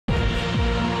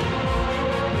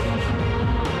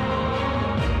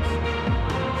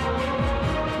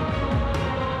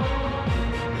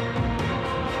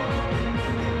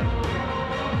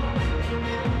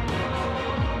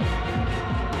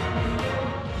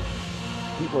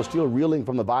people are still reeling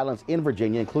from the violence in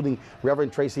Virginia, including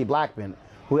Reverend Traci Blackmon,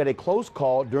 who had a close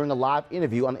call during a live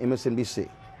interview on MSNBC.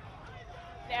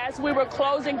 As we were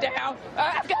closing down,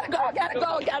 I've got to go, I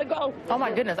got to go. Oh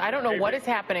my goodness, I don't know what is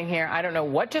happening here. I don't know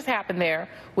what just happened there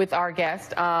with our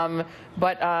guest,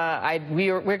 but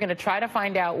we're going to try to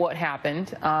find out what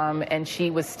happened. And she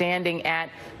was standing at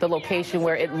the location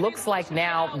where it looks like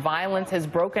now violence has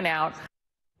broken out.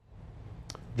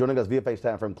 Joining us via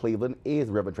FaceTime from Cleveland is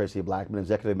Reverend Traci Blackmon,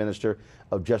 Executive Minister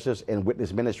of Justice and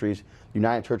Witness Ministries,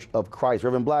 United Church of Christ.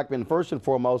 Reverend Blackmon, first and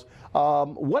foremost,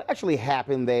 what actually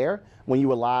happened there when you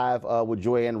were live with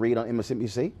Joy-Ann Reid on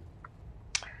MSNBC?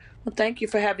 Well, thank you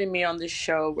for having me on this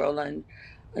show, Roland.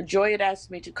 Joy had asked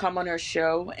me to come on her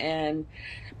show and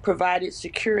provided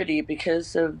security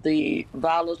because of the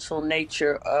volatile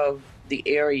nature of the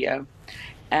area.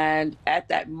 And at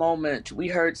that moment, we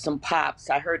heard some pops.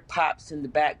 I heard pops in the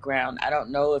background. I don't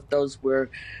know if those were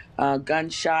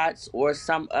gunshots or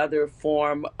some other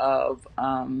form of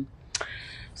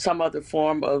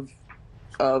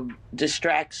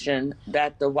distraction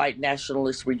that the white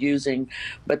nationalists were using.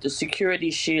 But the security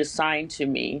she assigned to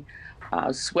me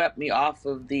swept me off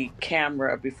of the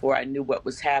camera before I knew what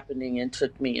was happening and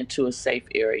took me into a safe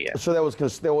area. So there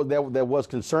was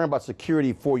concern about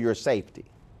security for your safety.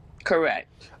 Correct.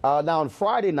 Now, on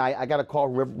Friday night, I got a call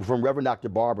from Reverend Dr.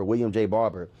 Barber, William J.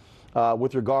 Barber,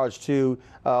 with regards to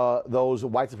those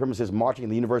white supremacists marching in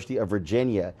the University of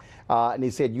Virginia. And he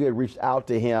said you had reached out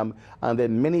to him, and that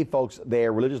many folks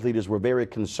there, religious leaders, were very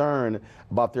concerned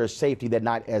about their safety that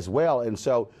night as well. And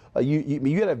so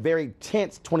you had a very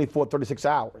tense 24, 36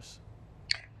 hours.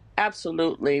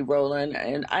 Absolutely, Roland.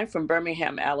 And I'm from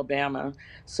Birmingham, Alabama.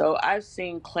 So I've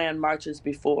seen Klan marches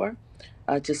before.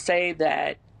 To say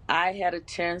that I had a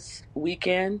tense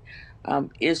weekend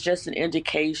is just an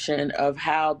indication of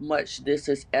how much this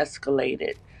has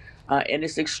escalated. And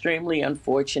it's extremely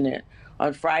unfortunate.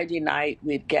 On Friday night,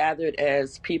 we'd gathered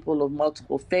as people of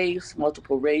multiple faiths,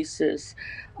 multiple races,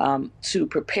 to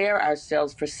prepare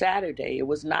ourselves for Saturday. It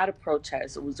was not a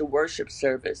protest, it was a worship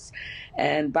service.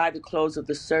 And by the close of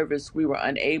the service, we were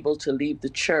unable to leave the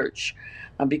church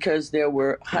because there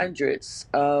were hundreds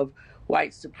of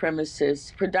white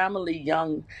supremacists, predominantly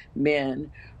young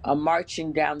men,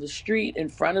 marching down the street in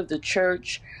front of the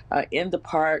church, in the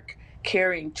park,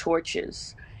 carrying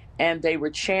torches. And they were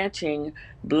chanting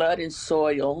blood and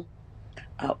soil,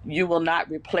 you will not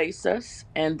replace us.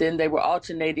 And then they were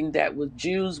alternating that with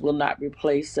Jews will not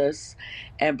replace us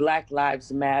and Black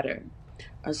Lives Matter.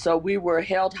 So we were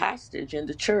held hostage in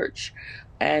the church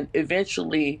and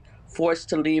eventually forced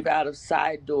to leave out of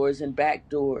side doors and back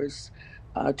doors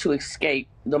to escape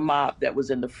the mob that was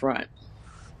in the front.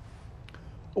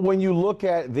 When you look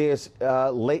at this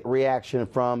late reaction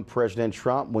from President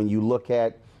Trump, when you look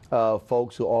at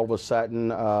folks who all of a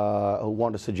sudden who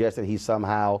want to suggest that he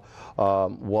somehow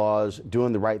was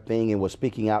doing the right thing and was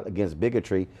speaking out against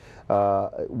bigotry,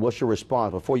 what's your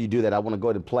response? Before you do that, I want to go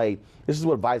ahead and play. This is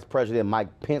what Vice President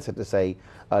Mike Pence had to say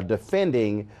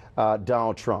defending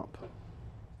Donald Trump.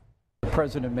 The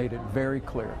president made it very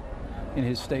clear in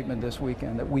his statement this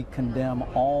weekend that we condemn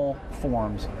all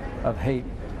forms of hate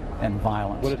and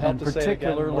violence. Would it help and to particularly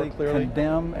say again more clearly?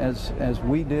 Condemn, as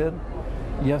we did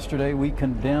yesterday, we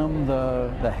condemn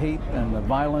the hate and the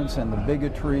violence and the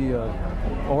bigotry of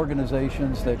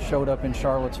organizations that showed up in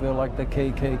Charlottesville like the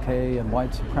KKK and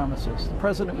white supremacists. The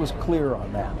president was clear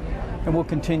on that and will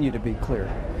continue to be clear.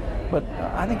 But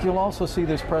I think you'll also see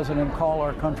this president call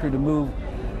our country to move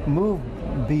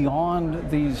beyond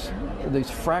these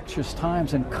fractious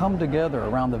times and come together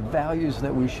around the values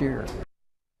that we share.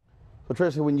 So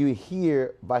Traci, when you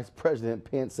hear Vice President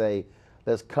Pence say,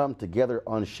 let's come together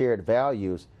on shared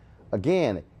values,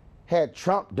 again, had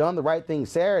Trump done the right thing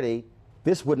Saturday,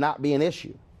 this would not be an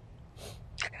issue.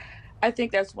 I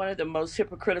think that's one of the most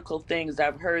hypocritical things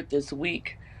I've heard this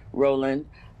week, Roland.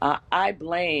 I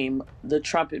blame the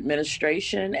Trump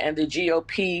administration and the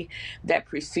GOP that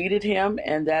preceded him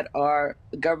and that are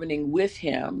governing with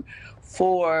him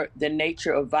for the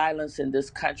nature of violence in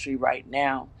this country right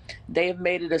now. They have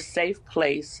made it a safe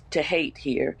place to hate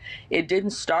here. It didn't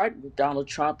start with Donald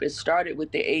Trump. It started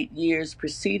with the 8 years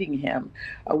preceding him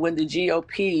when the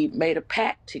GOP made a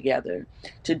pact together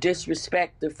to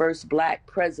disrespect the first Black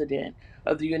president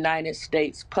of the United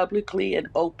States publicly and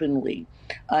openly.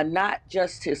 Not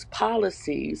just his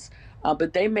policies,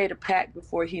 but they made a pact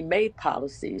before he made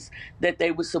policies that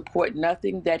they would support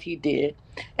nothing that he did.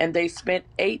 And they spent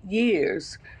 8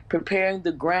 years preparing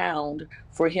the ground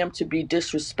for him to be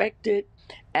disrespected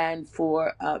and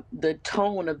for the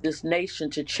tone of this nation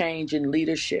to change in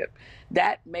leadership.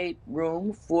 That made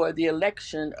room for the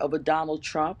election of a Donald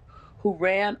Trump who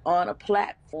ran on a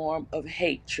platform of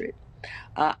hatred.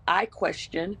 I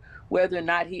question whether or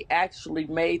not he actually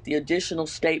made the additional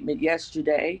statement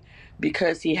yesterday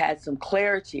because he had some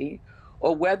clarity,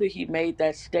 or whether he made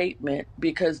that statement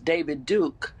because David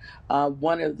Duke,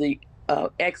 one of the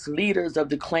ex-leaders of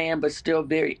the Klan, but still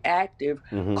very active,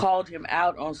 called him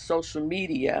out on social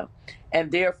media, and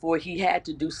therefore he had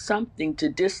to do something to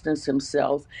distance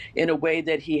himself in a way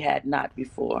that he had not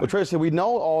before. But Traci, we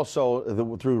know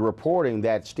also through reporting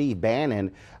that Steve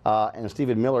Bannon and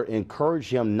Stephen Miller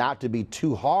encouraged him not to be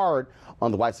too hard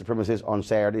on the white supremacists on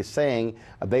Saturday, saying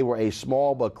they were a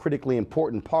small but critically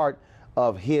important part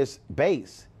of his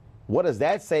base. What does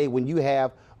that say when you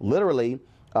have literally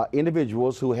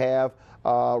individuals who have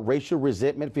racial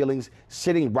resentment feelings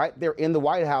sitting right there in the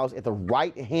White House at the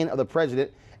right hand of the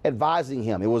president advising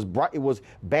him? It was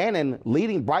Bannon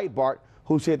leading Breitbart,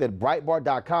 who said that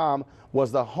Breitbart.com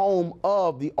was the home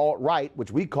of the alt-right,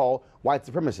 which we call white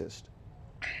supremacists.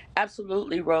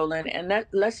 Absolutely, Roland. And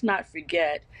let's not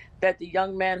forget that the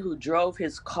young man who drove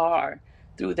his car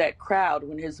through that crowd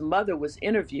when his mother was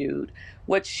interviewed,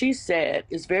 what she said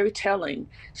is very telling.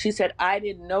 She said, "I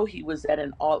didn't know he was at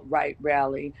an alt-right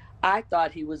rally. I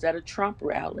thought he was at a Trump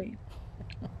rally."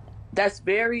 That's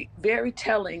very, very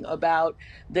telling about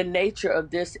the nature of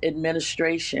this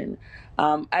administration.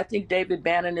 I think David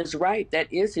Bannon is right.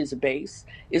 That is his base.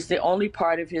 It's the only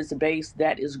part of his base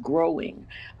that is growing.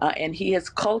 And he has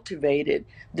cultivated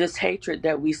this hatred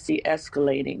that we see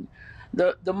escalating.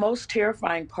 The most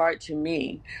terrifying part to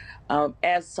me,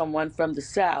 as someone from the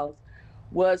South,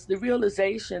 was the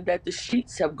realization that the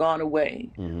sheets have gone away.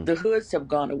 The hoods have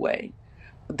gone away.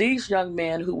 These young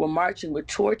men who were marching with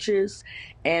torches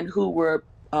and who were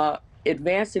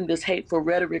advancing this hateful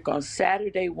rhetoric on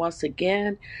Saturday once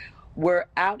again were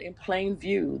out in plain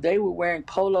view. They were wearing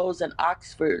polos and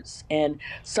Oxfords, and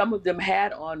some of them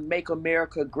had on "Make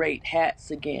America Great" hats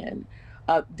again.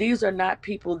 These are not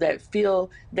people that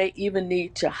feel they even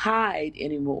need to hide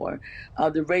anymore.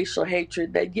 The racial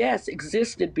hatred that, yes,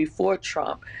 existed before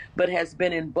Trump, but has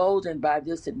been emboldened by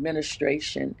this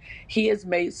administration. He has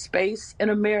made space in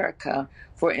America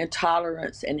for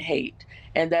intolerance and hate,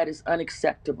 and that is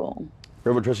unacceptable.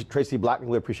 Reverend Traci Blackmon,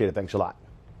 we appreciate it. Thanks a lot.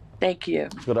 Thank you.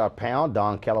 Let's go to our panel.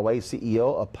 Don Calloway,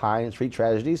 CEO of Pine Street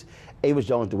Tragedies. Avis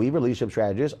Jones-DeWeaver, leadership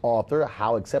strategist, author,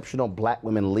 How Exceptional Black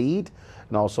Women Lead.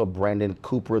 And also Brandon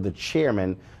Cooper, the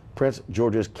chairman, Prince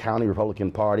George's County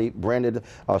Republican Party. Brandon,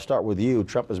 I'll start with you.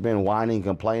 Trump has been whining,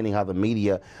 complaining how the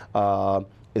media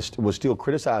was still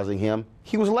criticizing him.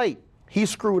 He was late. He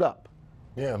screwed up.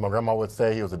 Yeah, my grandma would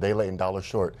say he was a day late and dollar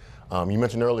short. You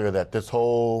mentioned earlier that this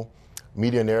whole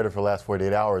media narrative for the last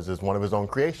 48 hours is one of his own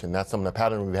creation. That's some of the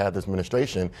pattern we've had this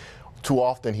administration. Too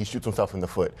often he shoots himself in the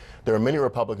foot. There are many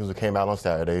Republicans who came out on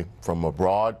Saturday from a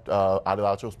broad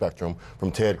ideological spectrum,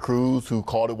 from Ted Cruz, who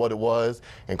called it what it was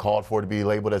and called for it to be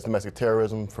labeled as domestic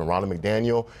terrorism, from Ronald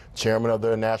McDaniel, chairman of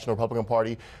the National Republican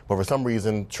Party. But for some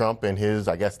reason, Trump and his,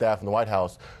 I guess, staff in the White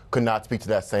House could not speak to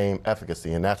that same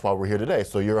efficacy, and that's why we're here today.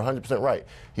 So you're 100% right.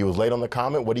 He was late on the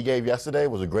comment. What he gave yesterday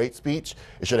was a great speech.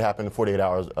 It should have happened 48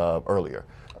 hours earlier.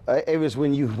 Avis,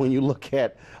 when you look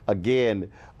at,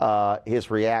 again, his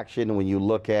reaction, when you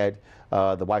look at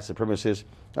the white supremacists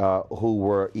who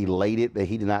were elated that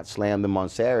he did not slam them on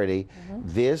Saturday,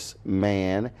 this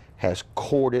man has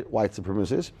courted white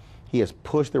supremacists. He has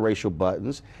pushed the racial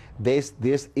buttons. This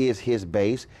is his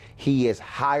base. He has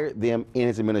hired them in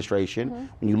his administration.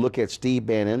 When you look at Steve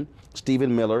Bannon,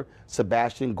 Stephen Miller,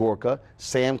 Sebastian Gorka,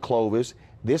 Sam Clovis,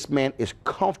 this man is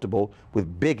comfortable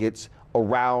with bigots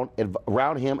around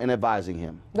him and advising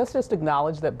him. Let's just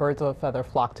acknowledge that birds of a feather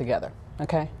flock together.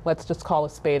 Okay, let's just call a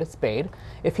spade a spade.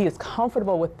 If he is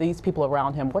comfortable with these people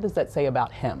around him, what does that say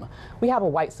about him? We have a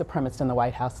white supremacist in the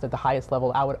White House at the highest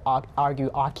level, I would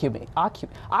argue,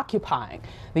 occupying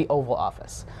the Oval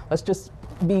Office. Let's just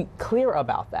be clear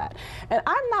about that. And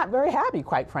I'm not very happy,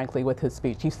 quite frankly, with his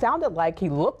speech. He sounded like he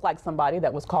looked like somebody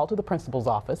that was called to the principal's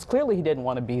office. Clearly, he didn't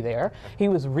want to be there. He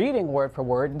was reading word for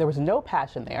word. There was no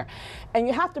passion there. And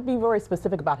you have to be very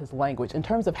specific about his language in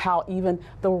terms of how even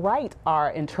the right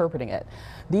are interpreting it.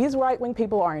 These right-wing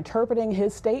people are interpreting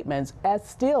his statements as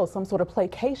still some sort of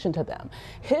placation to them.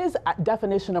 His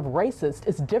definition of racist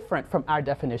is different from our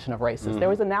definition of racist. There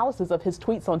was analysis of his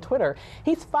tweets on Twitter.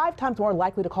 He's 5 times more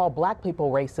likely to call black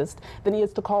people racist than he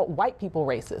is to call white people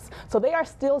racist. So they are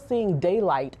still seeing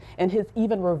daylight in his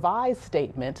even revised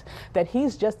statement that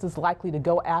he's just as likely to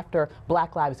go after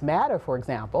Black Lives Matter, for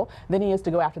example, than he is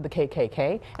to go after the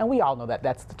KKK. And we all know that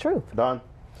that's the truth. Don?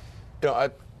 You know,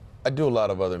 I do a lot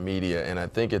of other media, and I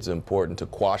think it's important to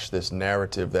quash this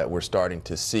narrative that we're starting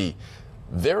to see.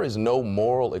 there is no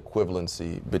moral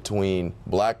equivalency between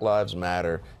Black Lives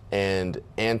Matter and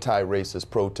anti-racist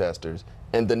protesters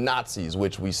and the Nazis,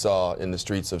 which we saw in the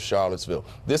streets of Charlottesville.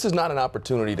 This is not an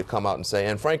opportunity to come out and say,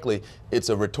 and frankly, it's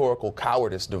a rhetorical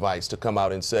cowardice device to come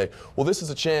out and say, well, this is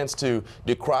a chance to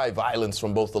decry violence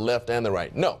from both the left and the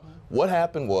right. No. What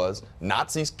happened was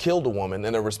Nazis killed a woman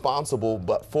and are responsible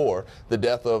for the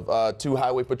death of 2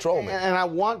 highway patrolmen. And I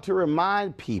want to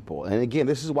remind people, and again,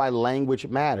 this is why language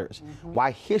matters,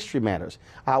 why history matters.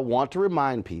 I want to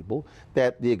remind people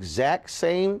that the exact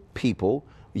same people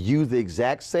use the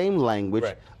exact same language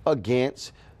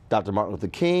against Dr. Martin Luther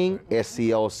King,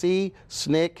 SCLC,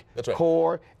 SNCC,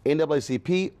 CORE,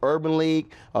 NAACP, Urban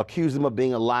League, accuse them of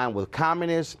being aligned with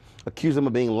communists, accuse them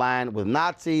of being aligned with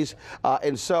Nazis.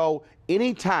 And so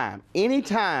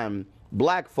anytime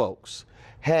black folks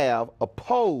have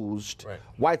opposed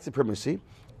white supremacy,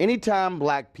 anytime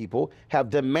black people have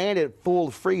demanded full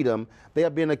freedom, they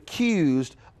have been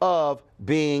accused of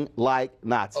being like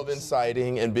Nazis. Of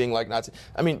inciting and being like Nazis.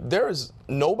 I mean, there is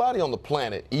nobody on the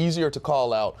planet easier to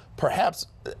call out, perhaps,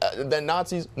 than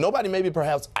Nazis. Nobody, maybe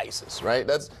perhaps ISIS, right?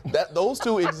 Those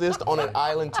two exist on an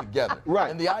island together. Right.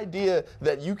 And the idea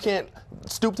that you can't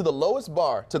stoop to the lowest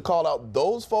bar to call out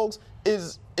those folks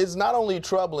is not only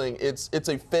troubling, it's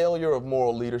a failure of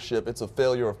moral leadership, it's a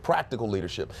failure of practical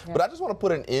leadership. Yeah. But I just want to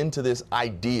put an end to this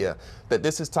idea that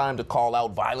this is time to call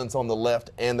out violence on the left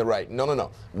and the right. No, no,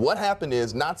 no. What happened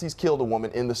is Nazis killed a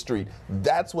woman in the street.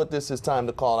 That's what this is time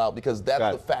to call out, because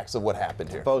that's the facts of what happened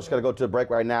here. Folks, got to go to a break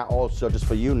right now. Also, just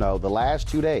for you know, the last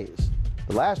two days,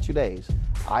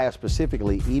 I have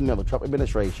specifically emailed the Trump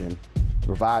administration to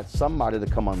provide somebody to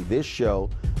come on this show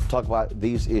to talk about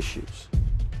these issues.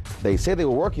 They said they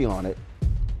were working on it.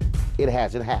 It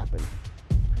hasn't happened.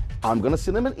 I'm going to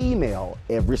send them an email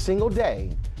every single day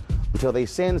until they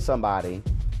send somebody.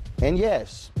 And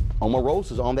yes,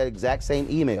 Omarosa is on that exact same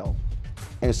email.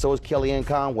 And so is Kellyanne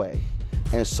Conway.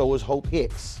 And so is Hope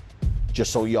Hicks.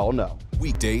 Just so y'all know.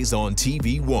 Weekdays on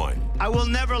TV One. I will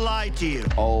never lie to you.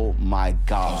 Oh my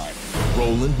God.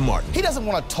 Roland Martin. He doesn't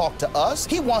want to talk to us.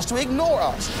 He wants to ignore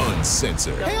us.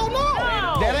 Uncensored. Hell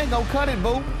no. That ain't gonna cut it,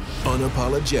 boo.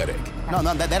 Unapologetic. No,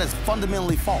 that is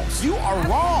fundamentally false. You are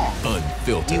wrong.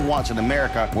 Unfiltered. He wants an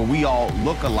America where we all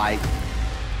look alike.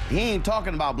 He ain't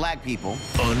talking about black people.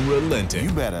 Unrelenting.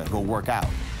 You better go work out,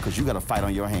 because you got a fight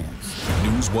on your hands.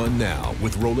 NewsOne Now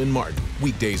with Roland Martin.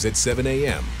 Weekdays at 7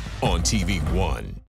 a.m. on TV One.